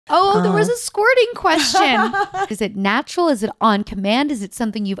Oh, there was a squirting question. Is it natural? Is it on command? Is it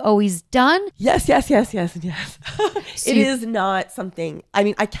something you've always done? Yes. It is not something, I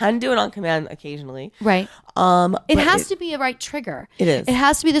mean, I can do it on command occasionally. Right. It has to be a right trigger. It is. It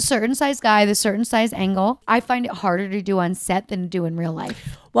has to be the certain size guy, the certain size angle. I find it harder to do on set than to do in real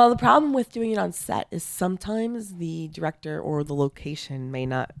life. Well, the problem with doing it on set is sometimes the director or the location may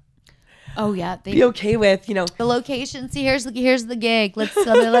not be okay with, the location. See, here's the gig. Let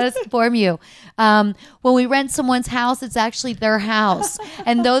us inform you. When we rent someone's house, it's actually their house,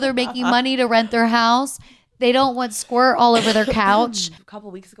 and though they're making money to rent their house, they don't want squirt all over their couch. A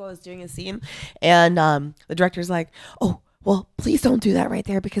couple weeks ago, I was doing a scene, and the director's like, "Oh, well, please don't do that right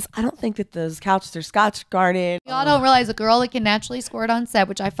there because I don't think that those couches are Scotch guarded." Y'all don't realize a girl that can naturally squirt on set,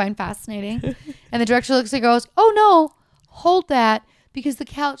 which I find fascinating. And the director looks and goes, "Oh no, hold that because the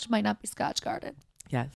couch might not be Scotch guarded."